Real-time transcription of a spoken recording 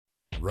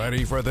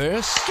Ready for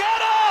this? Get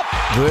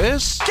up!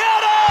 This? Get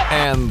up!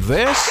 And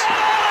this? Get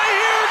out of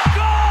here!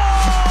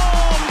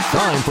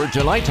 Gone! Time for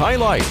tonight's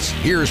highlights.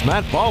 Here's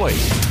Matt Pauley.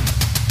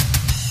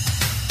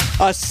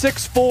 A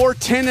 6-4,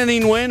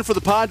 10-inning win for the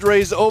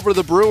Padres over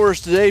the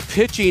Brewers today.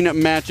 Pitching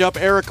matchup,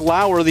 Eric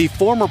Lauer, the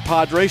former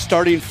Padre,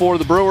 starting for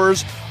the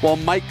Brewers, while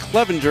Mike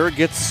Clevenger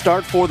gets the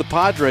start for the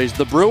Padres.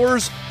 The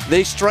Brewers,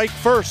 they strike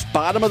first.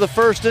 Bottom of the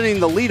first inning,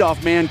 the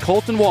leadoff man,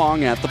 Kolten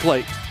Wong, at the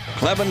plate.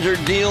 Clevenger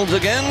deals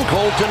again.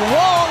 Kolten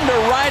Wong to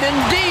right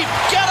and deep.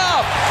 Get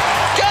up!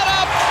 Get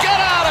up! Get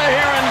out of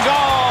here and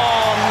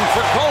gone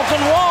for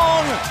Kolten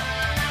Wong!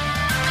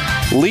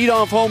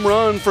 Leadoff home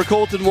run for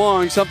Kolten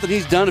Wong, something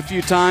he's done a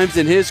few times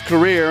in his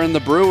career, and the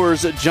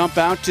Brewers jump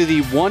out to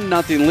the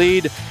 1-0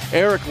 lead.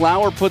 Eric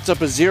Lauer puts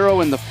up a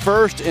 0 in the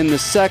first, in the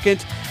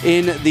second,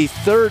 in the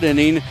third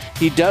inning.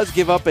 He does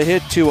give up a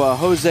hit to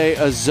Jose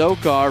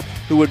Azocar,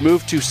 who would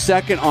move to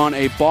second on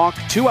a balk.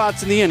 2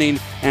 outs in the inning,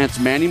 and it's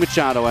Manny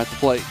Machado at the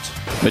plate.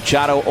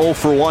 Machado 0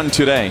 for 1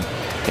 today.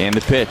 And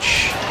the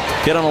pitch.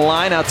 Hit on a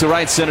line out to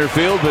right center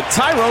field, but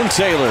Tyrone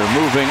Taylor,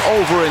 moving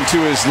over and to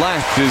his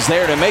left, is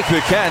there to make the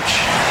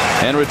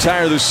catch and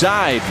retire the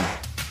side.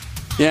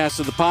 Yeah,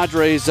 so the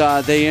Padres,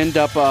 they end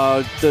up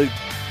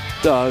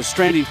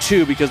stranding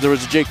 2 because there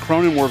was a Jake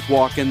Cronenworth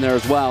walk in there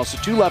as well. So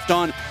 2 left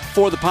on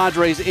for the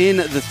Padres in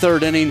the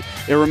third inning.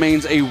 It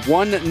remains a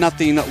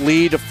 1-0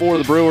 lead for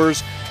the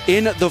Brewers.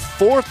 In the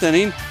fourth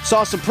inning,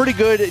 saw some pretty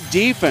good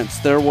defense.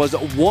 There was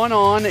 1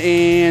 on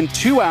and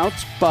 2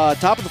 outs.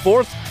 Top of the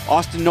fourth,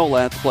 Austin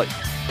Nola at the plate.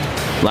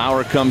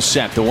 Lauer comes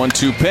set. The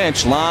 1-2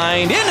 pitch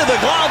lined into the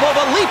glove of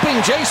a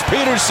leaping Jace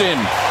Peterson.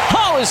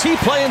 How is he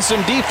playing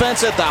some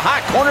defense at the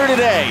hot corner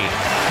today?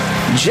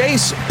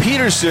 Jace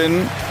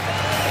Peterson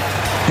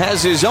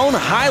has his own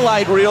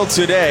highlight reel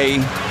today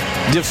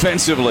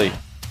defensively.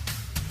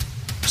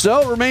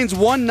 So it remains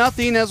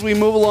 1-0 as we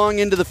move along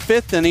into the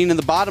fifth inning. In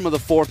the bottom of the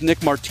fourth,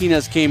 Nick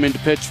Martinez came in to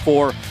pitch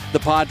for the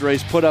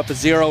Padres, put up a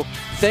 0.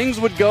 Things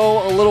would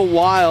go a little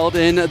wild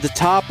in the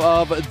top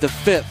of the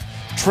fifth.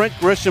 Trent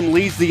Grisham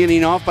leads the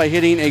inning off by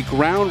hitting a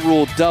ground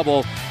rule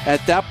double.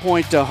 At that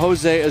point,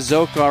 Jose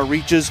Azocar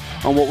reaches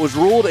on what was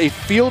ruled a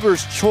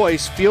fielder's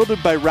choice,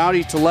 fielded by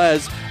Rowdy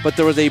Tellez, but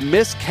there was a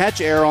missed catch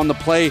error on the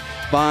play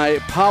by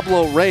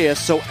Pablo Reyes,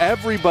 so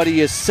everybody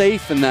is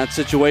safe in that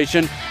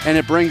situation, and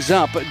it brings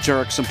up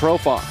Jurickson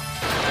Profar.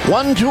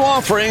 1-2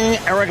 offering.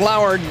 Eric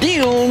Lauer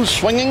deals,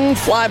 swinging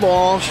fly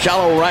ball,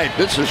 shallow right.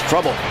 This is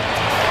trouble.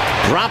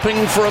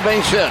 Dropping for a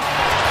base hit.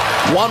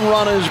 1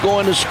 run is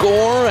going to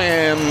score,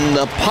 and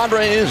the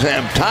Padres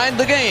have tied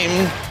the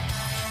game.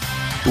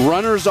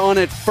 Runners on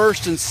at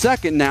first and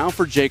second now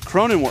for Jake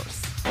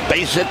Cronenworth.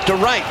 Base hit to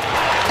right.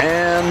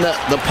 And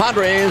the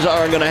Padres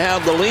are going to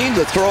have the lead.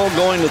 The throw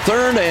going to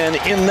third, and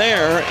in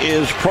there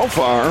is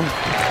Profar.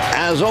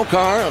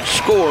 Azocar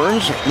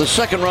scores the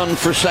second run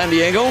for San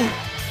Diego.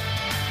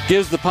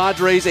 Gives the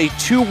Padres a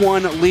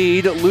 2-1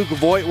 lead. Luke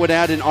Voigt would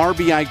add an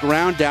RBI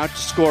ground out to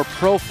score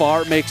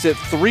Profar. Makes it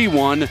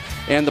 3-1.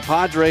 And the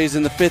Padres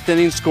in the fifth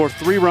inning score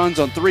 3 runs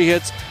on 3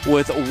 hits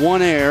with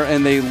 1 error,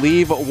 and they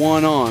leave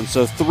 1 on.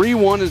 So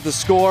 3-1 is the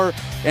score,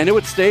 and it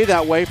would stay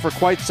that way for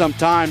quite some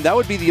time. That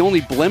would be the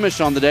only blemish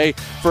on the day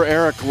for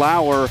Eric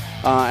Lauer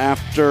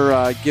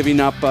after giving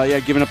up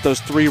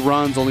those 3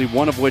 runs, only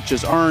 1 of which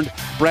is earned.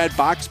 Brad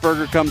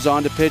Boxberger comes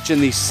on to pitch in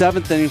the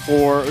 7th inning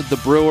for the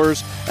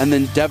Brewers, and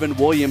then Devin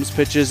Williams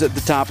pitches at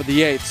the top of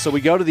the 8th. So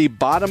we go to the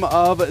bottom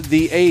of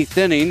the 8th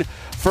inning.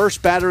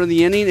 First batter in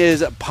the inning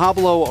is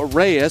Pablo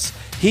Reyes.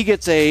 He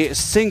gets a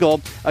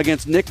single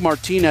against Nick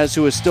Martinez,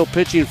 who is still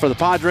pitching for the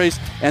Padres,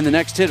 and the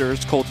next hitter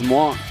is Kolten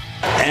Wong.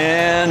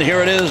 And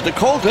here it is to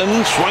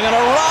Kolten, swinging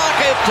a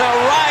rocket to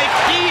right,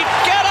 deep,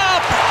 get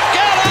up,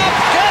 get out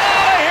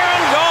of here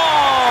and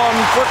gone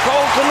for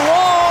Kolten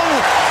Wong.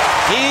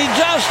 He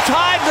just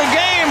tied the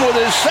game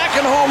with his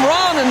second home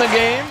run in the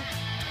game.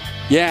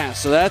 Yeah,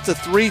 so that's a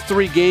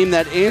 3-3 game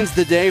that ends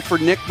the day for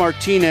Nick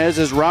Martinez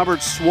as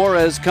Robert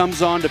Suarez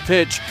comes on to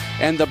pitch,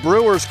 and the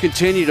Brewers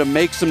continue to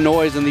make some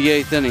noise in the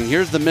 8th inning.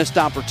 Here's the missed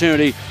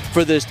opportunity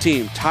for this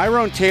team.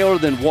 Tyrone Taylor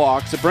then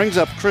walks. It brings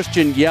up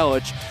Christian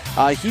Yelich.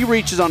 He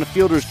reaches on a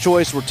fielder's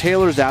choice where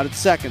Taylor's out at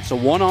second. So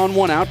 1 on,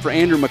 1 out for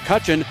Andrew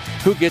McCutchen,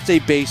 who gets a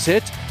base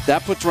hit.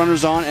 That puts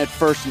runners on at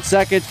first and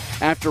second.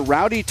 After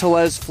Rowdy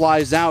Tellez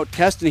flies out,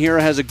 Keston here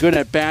has a good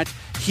at-bat.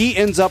 He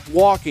ends up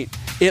walking.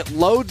 It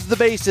loads the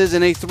bases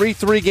in a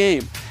 3-3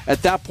 game.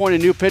 At that point, a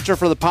new pitcher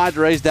for the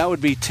Padres, that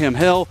would be Tim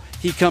Hill.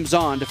 He comes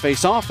on to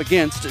face off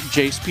against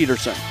Jace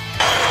Peterson.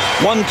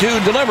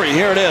 1-2 delivery,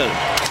 here it is.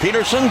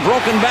 Peterson,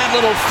 broken bat,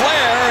 little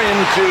flare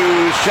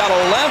into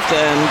shallow left,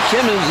 and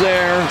Kim is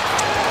there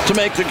to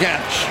make the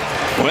catch.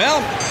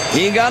 Well,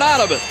 he got out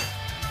of it.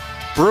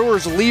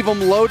 Brewers leave them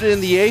loaded in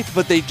the 8th,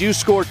 but they do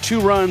score 2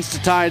 runs to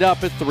tie it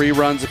up at 3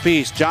 runs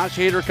apiece. Josh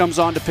Hader comes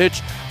on to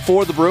pitch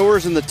for the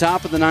Brewers in the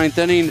top of the 9th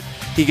inning.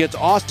 He gets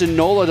Austin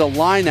Nola to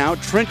line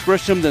out. Trent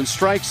Grisham then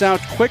strikes out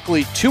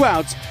quickly. 2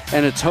 outs,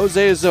 and it's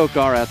Jose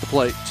Azocar at the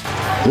plate.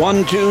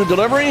 1-2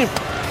 delivery.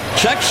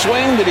 Check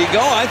swing. Did he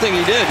go? I think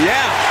he did,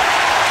 yeah.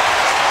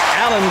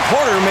 Alan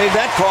Porter made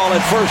that call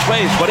at first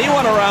base, but he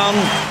went around.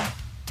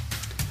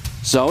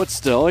 So it's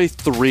still a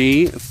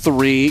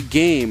 3-3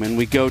 game, and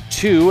we go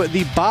to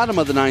the bottom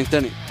of the ninth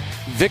inning.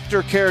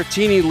 Victor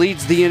Caratini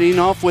leads the inning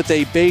off with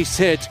a base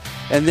hit,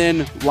 and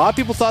then a lot of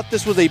people thought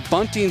this was a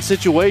bunting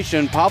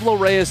situation. Pablo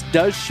Reyes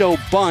does show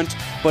bunt,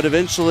 but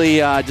eventually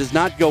does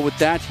not go with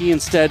that. He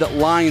instead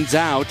lines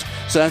out.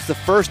 So that's the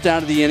first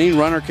out of the inning.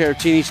 Runner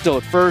Caratini still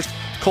at first.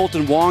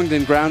 Colton Wong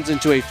then grounds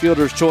into a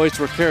fielder's choice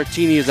where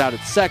Caratini is out at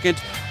second.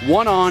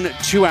 1 on,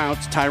 2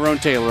 outs. Tyrone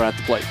Taylor at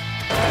the plate.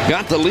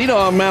 Got the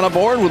leadoff man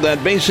aboard with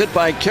that base hit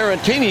by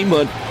Caratini,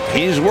 but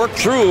he's worked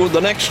through the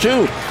next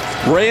two.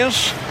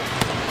 Reyes,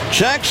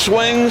 check,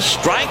 swings,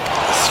 strike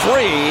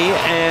 3,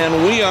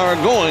 and we are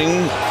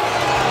going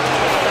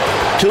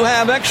to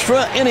have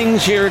extra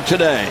innings here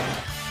today.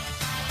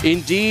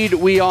 Indeed,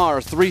 we are.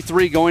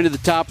 3-3 going to the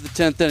top of the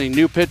 10th inning.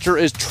 New pitcher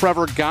is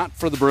Trevor Gott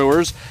for the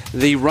Brewers.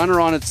 The runner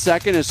on at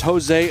second is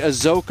Jose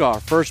Azocar.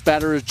 First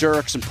batter is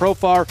Jurickson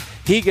Profar.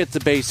 He gets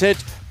a base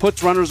hit,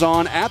 puts runners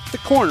on at the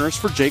corners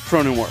for Jake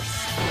Cronenworth.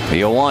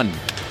 The 0-1.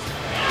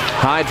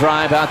 High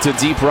drive out to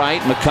deep right.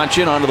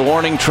 McCutchen onto the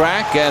warning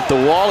track at the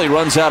wall. He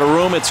runs out of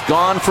room. It's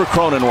gone for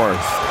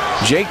Cronenworth.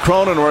 Jake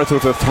Cronenworth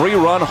with a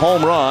 3-run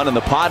home run, and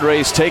the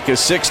Padres take a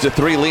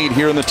 6-3 lead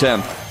here in the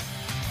 10th.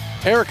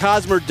 Eric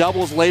Hosmer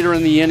doubles later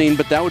in the inning,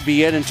 but that would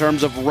be it in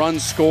terms of run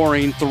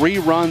scoring. 3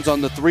 runs on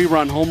the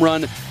 3-run home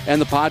run, and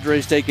the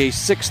Padres take a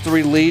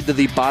 6-3 lead to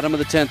the bottom of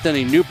the 10th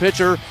inning. New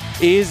pitcher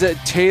is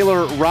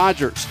Taylor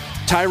Rogers.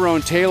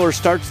 Tyrone Taylor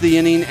starts the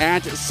inning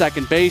at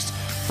second base.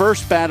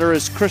 First batter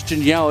is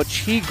Christian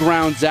Yelich. He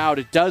grounds out.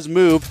 It does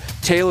move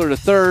Taylor to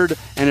third,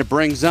 and it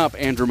brings up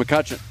Andrew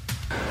McCutchen.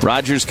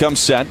 Rogers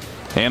comes set.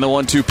 And the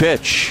 1-2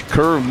 pitch.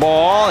 Curve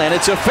ball, and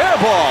it's a fair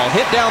ball.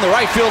 Hit down the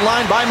right field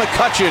line by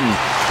McCutchen.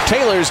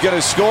 Taylor's going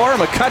to score.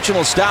 McCutchen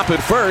will stop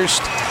at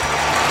first.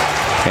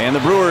 And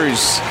the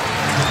Brewers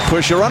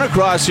push a run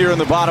across here in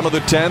the bottom of the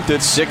 10th.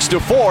 It's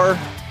 6-4.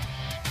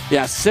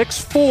 Yeah,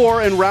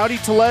 6-4, and Rowdy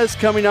Tellez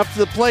coming up to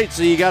the plate.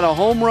 So you got a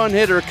home run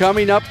hitter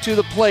coming up to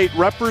the plate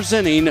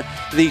representing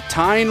the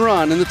tying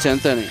run in the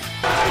 10th inning.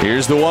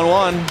 Here's the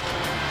 1-1.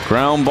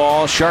 Ground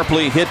ball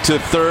sharply hit to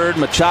third.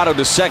 Machado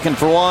to second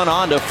for 1.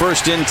 On to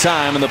first in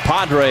time. And the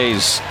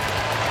Padres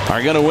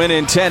are going to win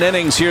in 10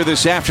 innings here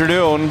this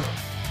afternoon.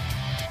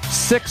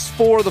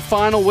 6-4 the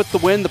final with the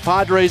win. The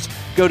Padres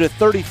go to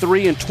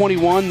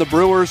 33-21. The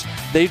Brewers,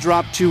 they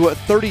drop to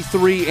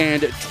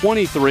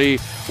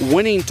 33-23.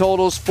 Winning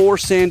totals for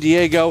San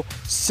Diego: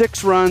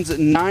 6 runs,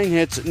 9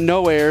 hits,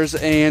 no errors,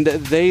 and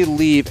they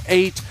leave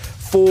 8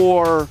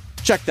 for...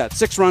 Check that.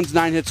 6 runs,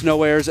 9 hits,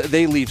 no errors.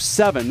 They leave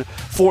 7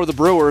 for the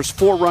Brewers.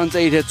 4 runs,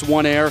 8 hits,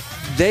 1 error.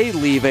 They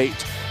leave 8.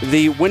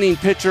 The winning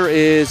pitcher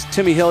is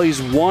Timmy Hill. He's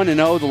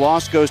 1-0. The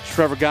loss goes to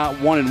Trevor Gott,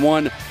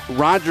 1-1.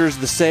 Rogers,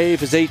 the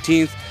save, his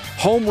 18th.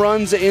 Home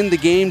runs in the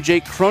game.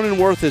 Jake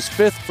Cronenworth is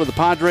 5th for the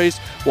Padres,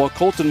 while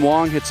Colton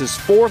Wong hits his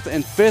 4th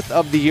and 5th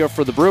of the year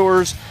for the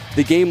Brewers.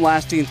 The game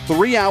lasting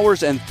 3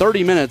 hours and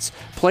 30 minutes,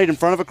 played in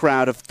front of a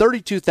crowd of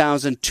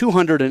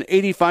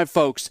 32,285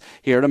 folks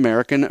here at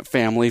American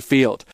Family Field.